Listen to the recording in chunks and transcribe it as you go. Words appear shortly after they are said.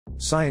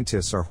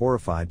Scientists are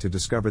horrified to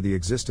discover the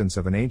existence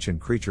of an ancient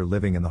creature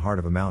living in the heart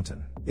of a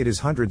mountain. It is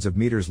hundreds of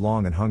meters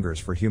long and hungers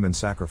for human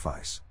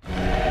sacrifice.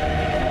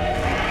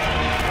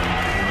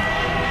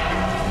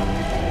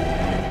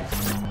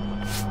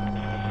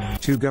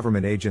 Two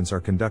government agents are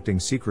conducting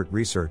secret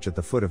research at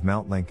the foot of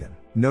Mount Lincoln.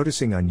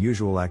 Noticing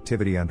unusual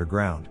activity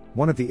underground,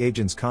 one of the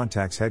agents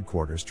contacts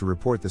headquarters to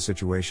report the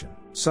situation.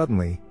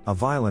 Suddenly, a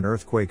violent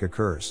earthquake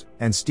occurs,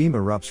 and steam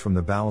erupts from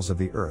the bowels of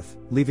the earth,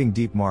 leaving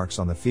deep marks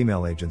on the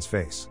female agent's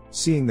face.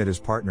 Seeing that his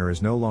partner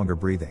is no longer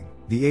breathing,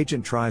 the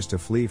agent tries to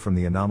flee from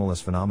the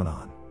anomalous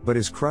phenomenon, but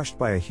is crushed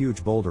by a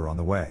huge boulder on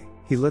the way.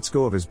 He lets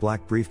go of his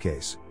black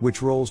briefcase,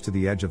 which rolls to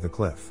the edge of the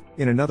cliff.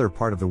 In another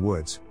part of the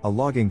woods, a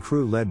logging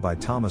crew led by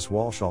Thomas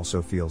Walsh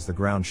also feels the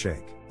ground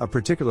shake. A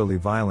particularly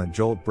violent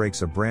jolt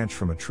breaks a branch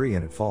from a tree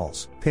and it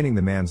falls, pinning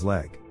the man's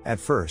leg. At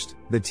first,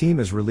 the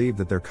team is relieved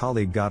that their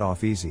colleague got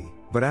off easy,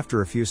 but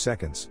after a few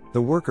seconds,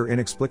 the worker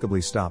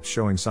inexplicably stops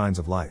showing signs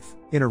of life.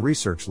 In a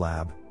research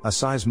lab, a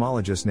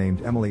seismologist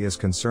named Emily is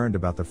concerned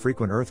about the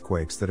frequent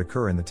earthquakes that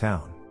occur in the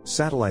town.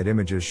 Satellite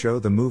images show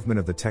the movement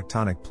of the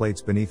tectonic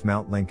plates beneath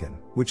Mount Lincoln,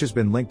 which has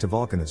been linked to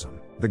volcanism.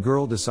 The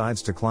girl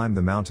decides to climb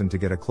the mountain to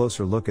get a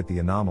closer look at the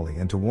anomaly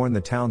and to warn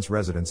the town's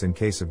residents in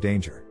case of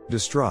danger.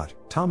 Distraught,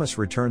 Thomas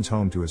returns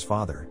home to his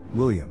father,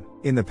 William.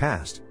 In the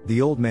past,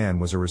 the old man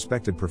was a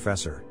respected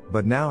professor,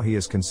 but now he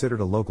is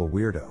considered a local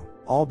weirdo,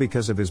 all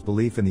because of his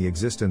belief in the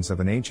existence of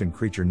an ancient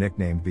creature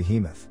nicknamed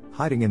Behemoth,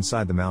 hiding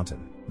inside the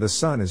mountain. The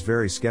son is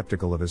very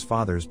skeptical of his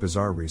father's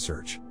bizarre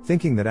research,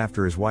 thinking that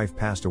after his wife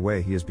passed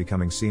away he is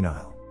becoming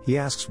senile. He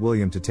asks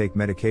William to take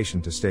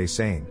medication to stay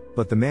sane,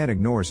 but the man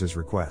ignores his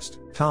request.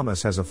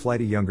 Thomas has a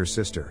flighty younger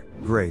sister,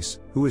 Grace,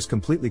 who is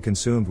completely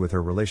consumed with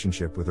her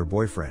relationship with her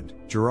boyfriend,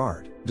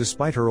 Gerard.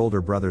 Despite her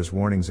older brother's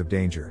warnings of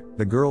danger,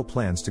 the girl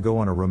plans to go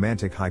on a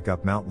romantic hike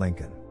up Mount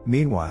Lincoln.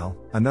 Meanwhile,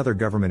 another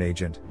government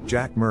agent,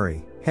 Jack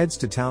Murray, heads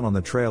to town on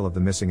the trail of the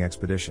missing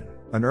expedition.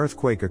 An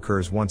earthquake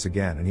occurs once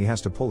again and he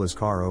has to pull his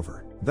car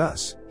over.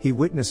 Thus, he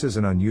witnesses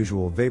an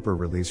unusual vapor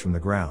release from the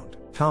ground.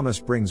 Thomas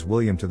brings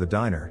William to the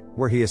diner,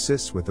 where he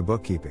assists with the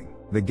bookkeeping.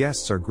 The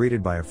guests are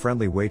greeted by a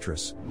friendly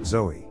waitress,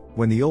 Zoe.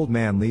 When the old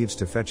man leaves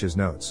to fetch his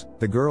notes,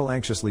 the girl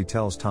anxiously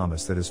tells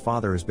Thomas that his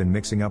father has been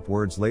mixing up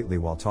words lately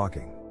while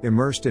talking.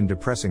 Immersed in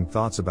depressing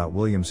thoughts about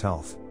William's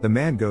health, the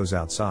man goes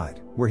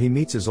outside, where he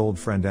meets his old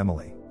friend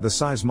Emily. The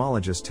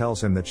seismologist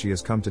tells him that she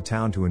has come to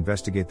town to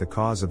investigate the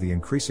cause of the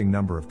increasing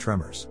number of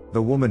tremors.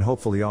 The woman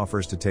hopefully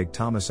offers to take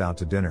Thomas out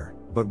to dinner,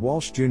 but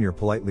Walsh Jr.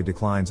 politely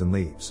declines and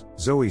leaves.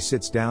 Zoe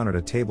sits down at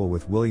a table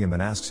with William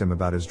and asks him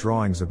about his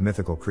drawings of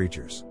mythical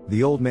creatures.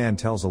 The old man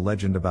tells a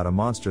legend about a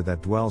monster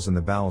that dwells in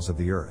the bowels of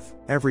the earth.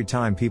 Every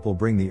time people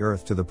bring the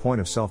earth to the point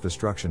of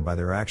self-destruction by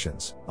their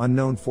actions,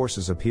 unknown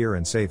forces appear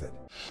and save it.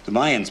 The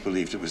Mayans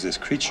believed it was this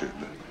creature,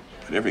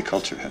 but every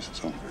culture has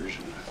its own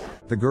version.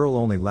 The girl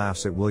only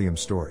laughs at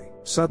William's story.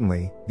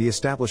 Suddenly, the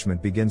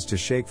establishment begins to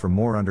shake from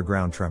more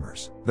underground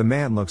tremors. The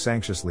man looks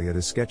anxiously at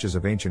his sketches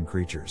of ancient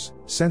creatures,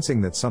 sensing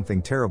that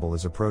something terrible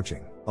is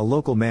approaching. A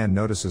local man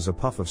notices a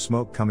puff of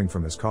smoke coming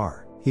from his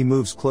car. He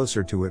moves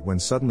closer to it when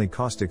suddenly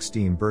caustic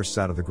steam bursts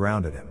out of the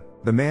ground at him.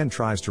 The man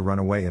tries to run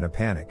away in a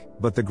panic,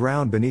 but the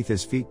ground beneath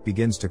his feet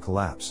begins to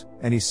collapse,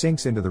 and he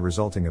sinks into the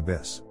resulting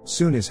abyss.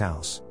 Soon his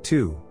house,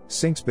 too,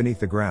 sinks beneath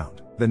the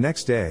ground. The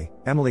next day,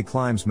 Emily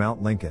climbs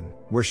Mount Lincoln,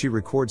 where she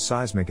records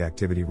seismic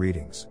activity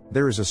readings.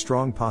 There is a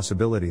strong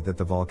possibility that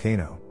the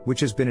volcano, which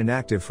has been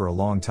inactive for a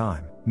long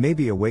time, may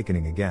be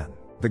awakening again.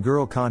 The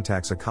girl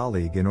contacts a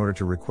colleague in order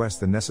to request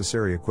the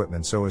necessary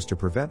equipment so as to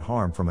prevent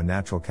harm from a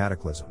natural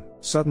cataclysm.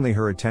 Suddenly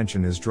her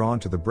attention is drawn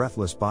to the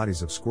breathless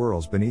bodies of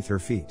squirrels beneath her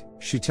feet.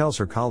 She tells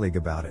her colleague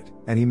about it,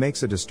 and he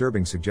makes a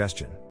disturbing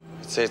suggestion.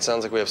 I'd say it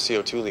sounds like we have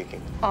CO2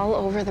 leaking. All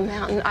over the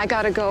mountain. I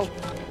gotta go.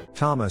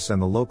 Thomas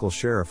and the local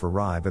sheriff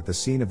arrive at the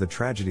scene of the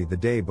tragedy the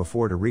day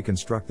before to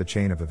reconstruct the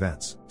chain of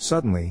events.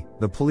 Suddenly,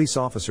 the police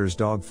officer's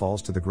dog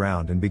falls to the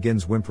ground and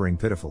begins whimpering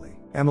pitifully.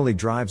 Emily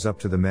drives up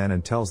to the men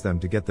and tells them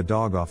to get the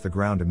dog off the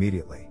ground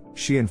immediately.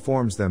 She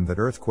informs them that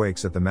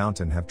earthquakes at the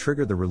mountain have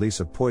triggered the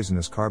release of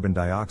poisonous carbon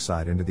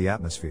dioxide into the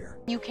atmosphere.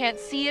 You can't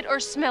see it or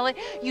smell it,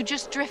 you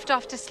just drift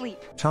off to sleep.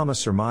 Thomas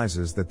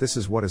surmises that this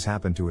is what has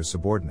happened to his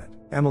subordinate.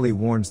 Emily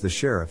warns the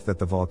sheriff that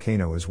the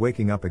volcano is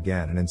waking up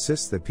again and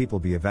insists that people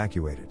be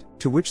evacuated.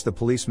 To which the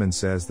policeman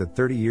says that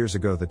 30 years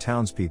ago the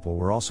townspeople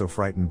were also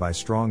frightened by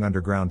strong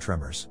underground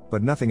tremors,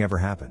 but nothing ever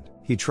happened.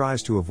 He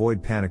tries to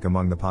avoid panic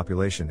among the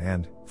population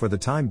and, for the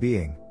time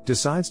being,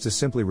 decides to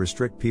simply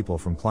restrict people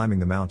from climbing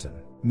the mountain.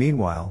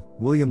 Meanwhile,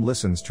 William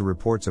listens to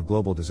reports of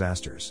global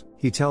disasters.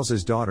 He tells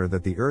his daughter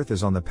that the Earth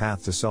is on the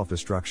path to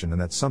self-destruction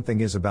and that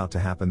something is about to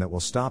happen that will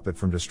stop it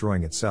from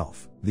destroying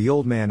itself. The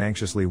old man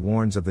anxiously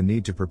warns of the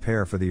need to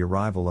prepare for the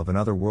arrival of an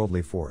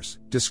otherworldly force,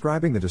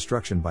 describing the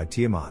destruction by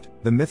Tiamat,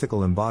 the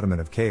mythical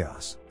embodiment of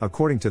chaos.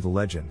 According to the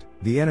legend,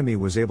 the enemy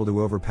was able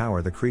to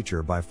overpower the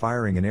creature by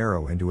firing an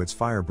arrow into its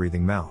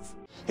fire-breathing mouth.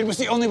 It was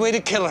the only way to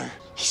kill her.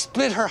 He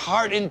split her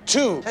heart in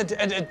two,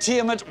 and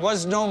Tiamat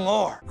was no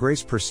more.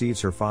 Grace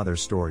perceives her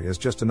father's story as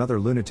just another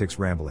lunatic's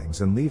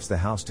ramblings and leaves the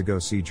house to go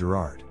see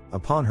Gerard.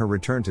 Upon her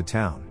return to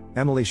town,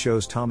 Emily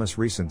shows Thomas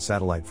recent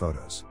satellite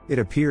photos. It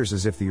appears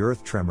as if the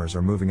earth tremors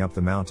are moving up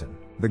the mountain.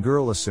 The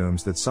girl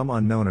assumes that some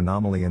unknown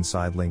anomaly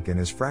inside Lincoln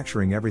is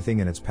fracturing everything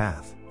in its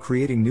path,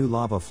 creating new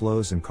lava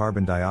flows and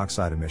carbon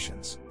dioxide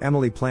emissions.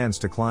 Emily plans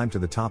to climb to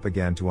the top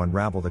again to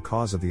unravel the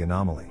cause of the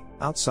anomaly.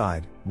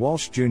 Outside,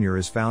 Walsh Jr.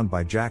 is found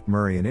by Jack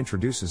Murray and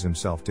introduces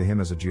himself to him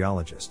as a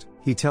geologist.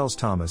 He tells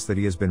Thomas that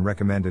he has been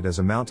recommended as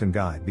a mountain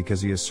guide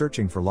because he is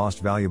searching for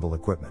lost valuable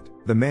equipment.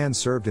 The man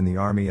served in the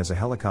army as a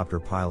helicopter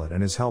pilot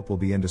and his help will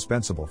be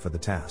indispensable for the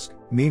task.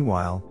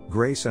 Meanwhile,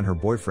 Grace and her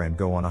boyfriend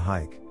go on a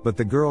hike, but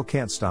the girl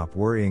can't stop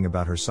worrying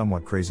about her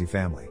somewhat crazy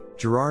family.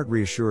 Gerard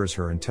reassures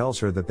her and tells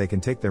her that they can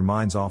take their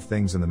minds off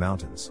things in the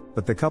mountains,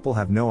 but the couple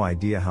have no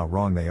idea how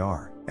wrong they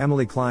are.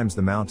 Emily climbs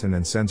the mountain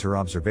and sends her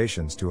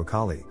observations to a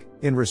colleague.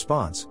 In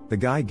response, the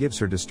guy gives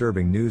her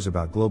disturbing news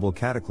about global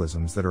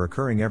cataclysms that are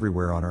occurring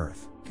everywhere on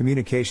Earth.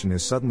 Communication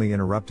is suddenly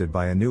interrupted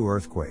by a new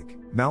earthquake.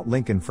 Mount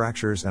Lincoln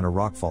fractures and a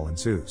rockfall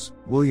ensues.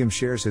 William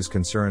shares his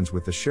concerns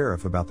with the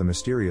sheriff about the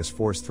mysterious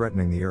force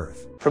threatening the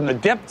Earth. From the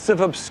depths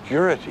of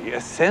obscurity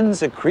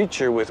ascends a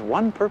creature with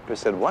one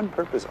purpose and one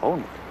purpose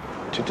only: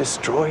 to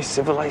destroy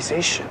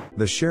civilization.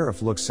 The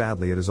sheriff looks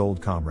sadly at his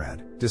old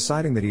comrade,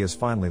 deciding that he has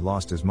finally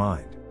lost his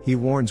mind. He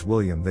warns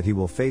William that he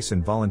will face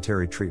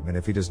involuntary treatment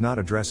if he does not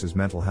address his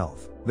mental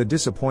health. The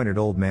disappointed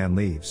old man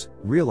leaves,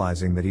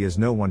 realizing that he has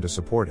no one to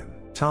support him.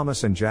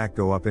 Thomas and Jack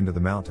go up into the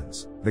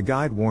mountains. The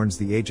guide warns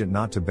the agent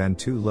not to bend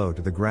too low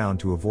to the ground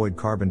to avoid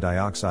carbon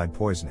dioxide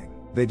poisoning.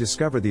 They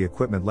discover the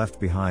equipment left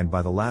behind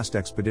by the last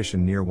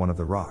expedition near one of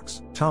the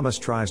rocks. Thomas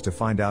tries to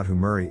find out who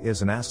Murray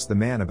is and asks the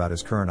man about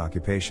his current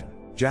occupation.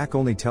 Jack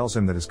only tells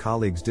him that his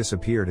colleagues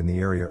disappeared in the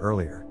area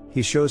earlier.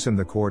 He shows him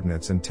the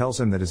coordinates and tells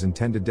him that his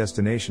intended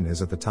destination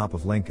is at the top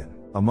of Lincoln.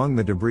 Among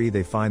the debris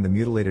they find the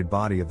mutilated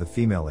body of the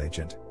female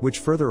agent, which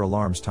further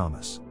alarms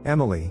Thomas.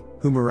 Emily,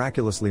 who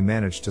miraculously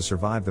managed to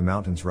survive the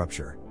mountain's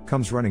rupture,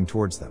 comes running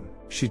towards them.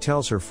 She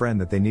tells her friend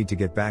that they need to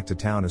get back to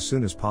town as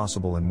soon as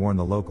possible and warn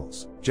the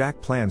locals.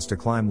 Jack plans to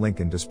climb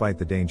Lincoln despite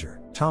the danger.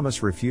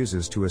 Thomas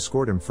refuses to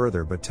escort him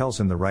further but tells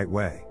him the right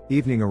way.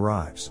 Evening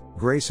arrives.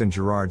 Grace and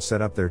Gerard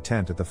set up their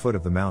tent at the foot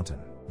of the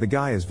mountain. The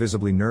guy is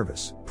visibly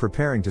nervous,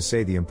 preparing to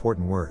say the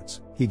important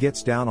words. He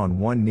gets down on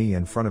one knee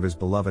in front of his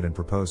beloved and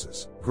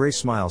proposes. Grace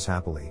smiles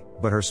happily,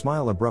 but her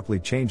smile abruptly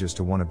changes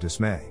to one of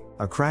dismay.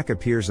 A crack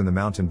appears in the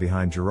mountain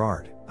behind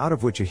Gerard, out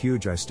of which a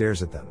huge eye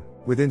stares at them.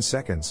 Within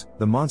seconds,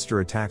 the monster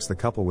attacks the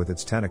couple with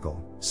its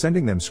tentacle,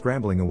 sending them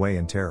scrambling away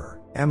in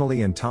terror.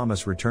 Emily and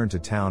Thomas return to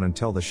town and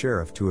tell the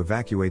sheriff to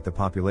evacuate the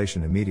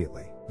population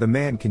immediately. The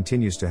man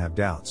continues to have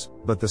doubts,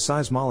 but the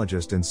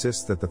seismologist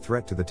insists that the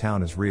threat to the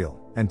town is real,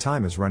 and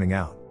time is running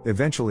out.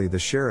 Eventually the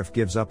sheriff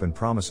gives up and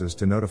promises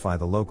to notify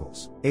the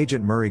locals.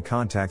 Agent Murray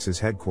contacts his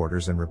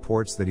headquarters and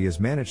reports that he has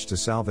managed to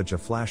salvage a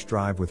flash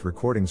drive with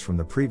recordings from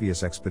the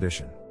previous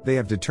expedition. They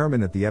have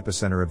determined that the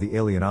epicenter of the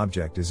alien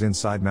object is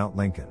inside Mount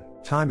Lincoln.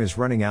 Time is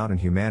running out and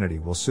humanity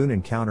will soon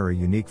encounter a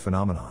unique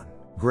phenomenon.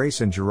 Grace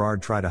and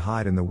Gerard try to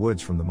hide in the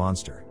woods from the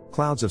monster.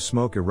 Clouds of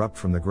smoke erupt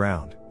from the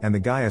ground, and the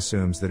guy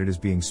assumes that it is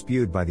being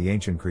spewed by the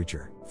ancient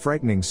creature.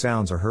 Frightening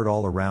sounds are heard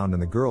all around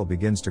and the girl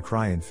begins to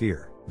cry in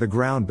fear. The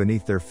ground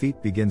beneath their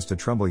feet begins to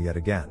tremble yet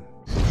again.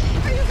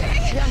 Are you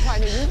okay? Yeah, I'm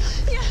fine. Are you?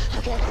 Yeah.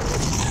 Okay.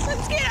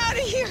 Let's get out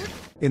of here.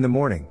 In the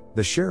morning,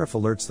 the sheriff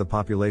alerts the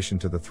population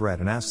to the threat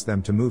and asks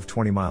them to move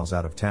 20 miles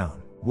out of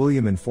town.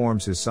 William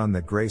informs his son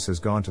that Grace has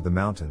gone to the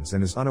mountains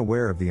and is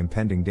unaware of the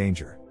impending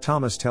danger.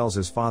 Thomas tells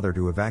his father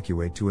to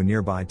evacuate to a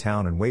nearby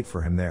town and wait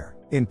for him there.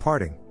 In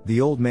parting, the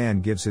old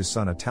man gives his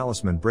son a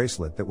talisman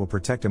bracelet that will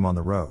protect him on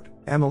the road.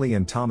 Emily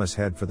and Thomas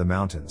head for the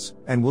mountains,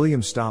 and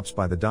William stops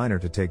by the diner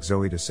to take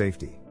Zoe to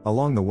safety.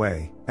 Along the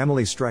way,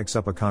 Emily strikes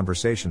up a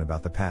conversation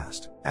about the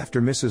past.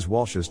 After Mrs.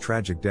 Walsh's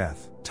tragic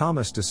death,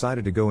 Thomas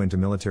decided to go into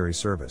military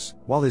service,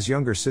 while his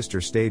younger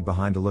sister stayed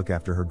behind to look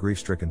after her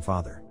grief-stricken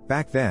father.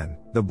 Back then,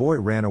 the boy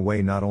ran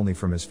away not only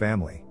from his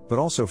family, but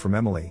also from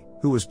Emily,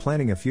 who was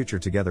planning a future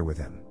together with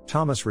him.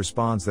 Thomas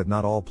responds that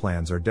not all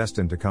plans are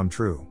destined to come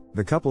true.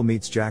 The couple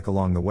meets Jack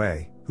along the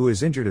way, who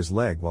has injured his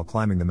leg while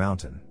climbing the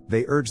mountain.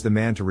 They urge the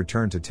man to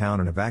return to town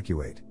and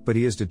evacuate, but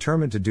he is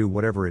determined to do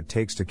whatever it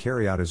takes to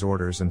carry out his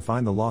orders and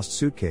find the lost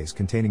suitcase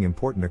containing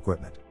important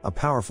equipment. A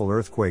powerful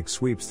earthquake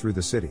sweeps through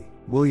the city.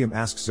 William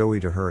asks Zoe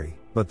to hurry,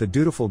 but the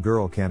dutiful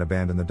girl can't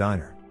abandon the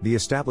diner. The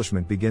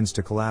establishment begins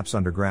to collapse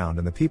underground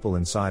and the people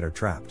inside are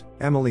trapped.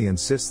 Emily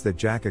insists that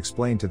Jack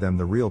explain to them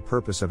the real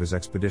purpose of his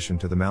expedition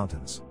to the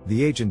mountains.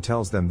 The agent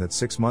tells them that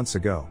 6 months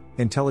ago,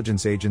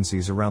 intelligence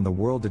agencies around the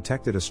world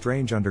detected a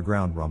strange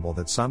underground rumble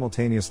that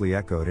simultaneously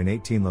echoed in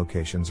 18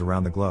 locations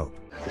around the globe.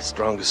 The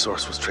strongest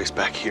source was traced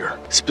back here,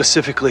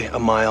 specifically a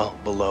mile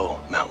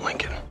below Mount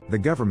Lincoln. The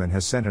government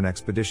has sent an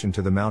expedition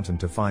to the mountain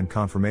to find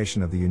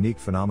confirmation of the unique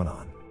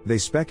phenomenon. They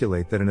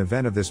speculate that an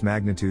event of this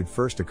magnitude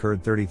first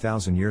occurred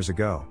 30,000 years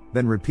ago,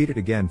 then repeated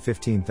again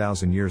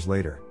 15,000 years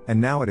later,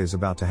 and now it is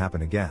about to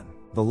happen again.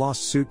 The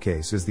lost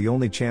suitcase is the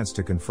only chance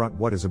to confront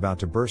what is about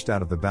to burst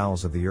out of the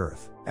bowels of the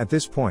earth. At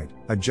this point,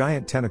 a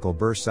giant tentacle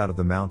bursts out of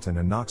the mountain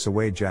and knocks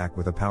away Jack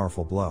with a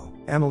powerful blow.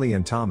 Emily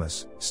and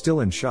Thomas, still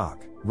in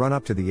shock, run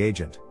up to the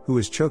agent, who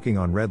is choking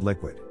on red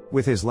liquid.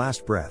 With his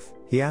last breath,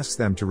 he asks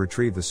them to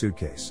retrieve the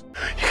suitcase.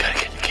 You gotta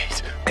get the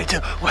case. It's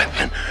a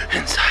weapon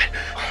inside.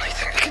 Only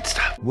thing that can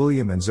stop.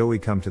 William and Zoe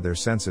come to their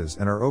senses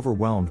and are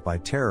overwhelmed by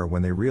terror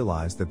when they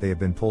realize that they have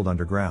been pulled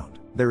underground.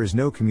 There is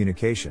no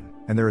communication,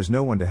 and there is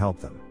no one to help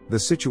them. The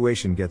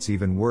situation gets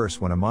even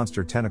worse when a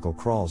monster tentacle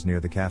crawls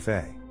near the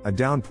cafe. A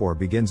downpour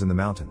begins in the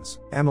mountains.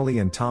 Emily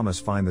and Thomas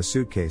find the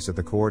suitcase at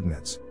the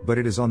coordinates, but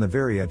it is on the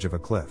very edge of a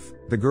cliff.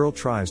 The girl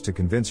tries to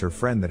convince her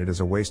friend that it is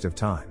a waste of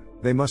time.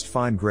 They must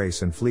find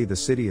Grace and flee the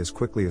city as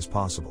quickly as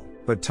possible.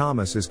 But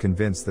Thomas is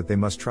convinced that they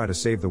must try to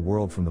save the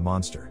world from the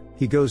monster.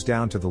 He goes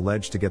down to the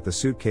ledge to get the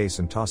suitcase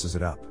and tosses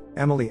it up.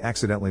 Emily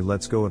accidentally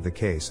lets go of the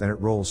case and it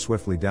rolls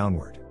swiftly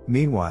downward.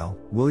 Meanwhile,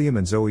 William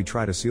and Zoe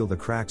try to seal the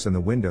cracks in the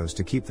windows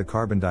to keep the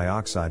carbon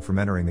dioxide from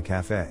entering the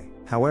cafe.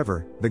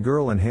 However, the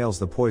girl inhales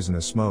the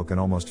poisonous smoke and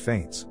almost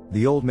faints.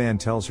 The old man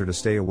tells her to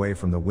stay away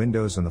from the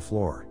windows and the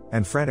floor,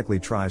 and frantically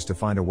tries to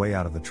find a way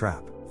out of the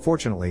trap.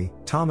 Fortunately,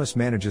 Thomas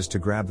manages to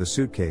grab the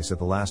suitcase at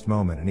the last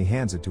moment and he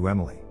hands it to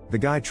Emily. The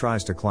guy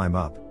tries to climb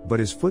up, but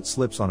his foot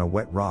slips on a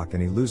wet rock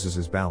and he loses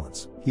his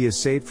balance. He is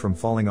saved from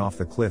falling off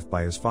the cliff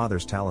by his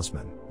father's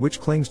talisman,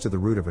 which clings to the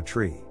root of a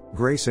tree.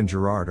 Grace and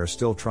Gerard are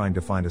still trying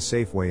to find a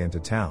safe way into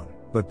town,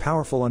 but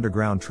powerful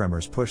underground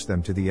tremors push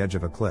them to the edge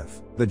of a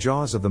cliff. The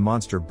jaws of the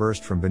monster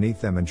burst from beneath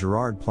them and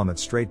Gerard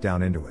plummets straight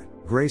down into it.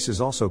 Grace is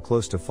also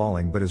close to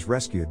falling but is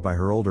rescued by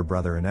her older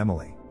brother and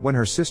Emily. When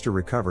her sister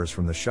recovers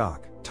from the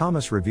shock,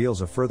 Thomas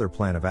reveals a further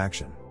plan of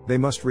action. They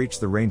must reach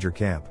the ranger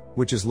camp,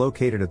 which is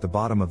located at the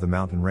bottom of the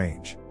mountain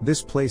range.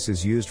 This place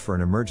is used for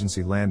an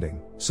emergency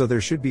landing, so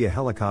there should be a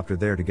helicopter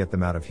there to get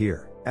them out of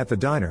here. At the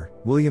diner,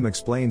 William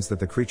explains that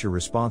the creature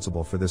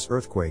responsible for this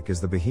earthquake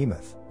is the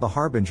behemoth, the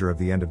harbinger of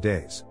the end of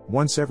days.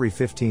 Once every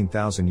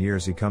 15,000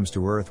 years he comes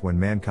to Earth when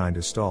mankind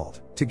is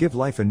stalled, to give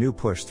life a new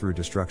push through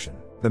destruction.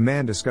 The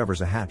man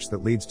discovers a hatch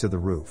that leads to the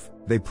roof.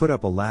 They put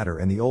up a ladder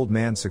and the old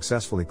man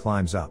successfully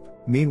climbs up.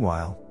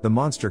 Meanwhile, the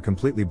monster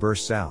completely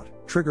bursts out,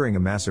 triggering a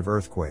massive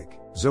earthquake.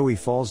 Zoe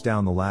falls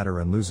down the ladder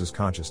and loses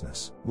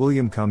consciousness.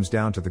 William comes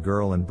down to the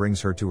girl and brings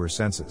her to her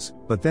senses,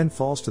 but then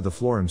falls to the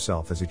floor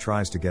himself as he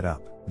tries to get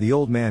up. The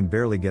old man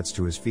barely gets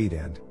to his feet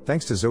and,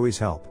 thanks to Zoe's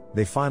help,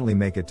 they finally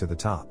make it to the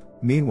top.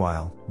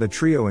 Meanwhile, the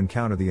trio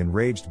encounter the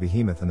enraged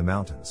behemoth in the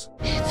mountains.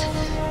 It's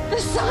the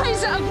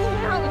size of the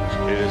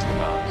mountain. It is the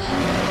mountain.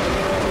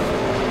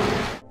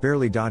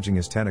 Barely dodging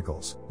his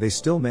tentacles, they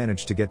still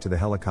manage to get to the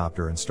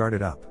helicopter and start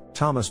it up.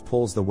 Thomas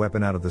pulls the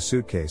weapon out of the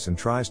suitcase and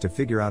tries to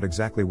figure out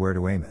exactly where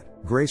to aim it.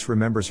 Grace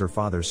remembers her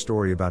father's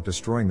story about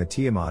destroying the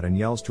Tiamat and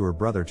yells to her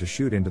brother to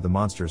shoot into the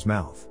monster's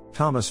mouth.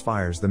 Thomas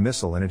fires the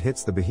missile and it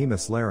hits the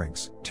behemoth's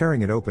larynx,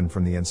 tearing it open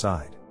from the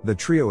inside. The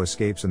trio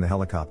escapes in the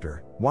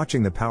helicopter,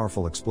 watching the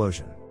powerful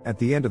explosion. At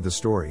the end of the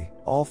story,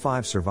 all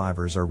 5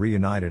 survivors are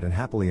reunited and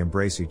happily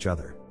embrace each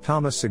other.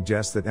 Thomas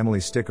suggests that Emily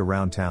stick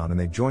around town and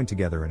they join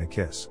together in a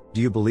kiss. Do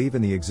you believe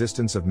in the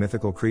existence of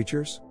mythical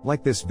creatures?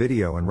 Like this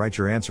video and write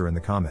your answer in the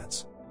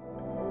comments.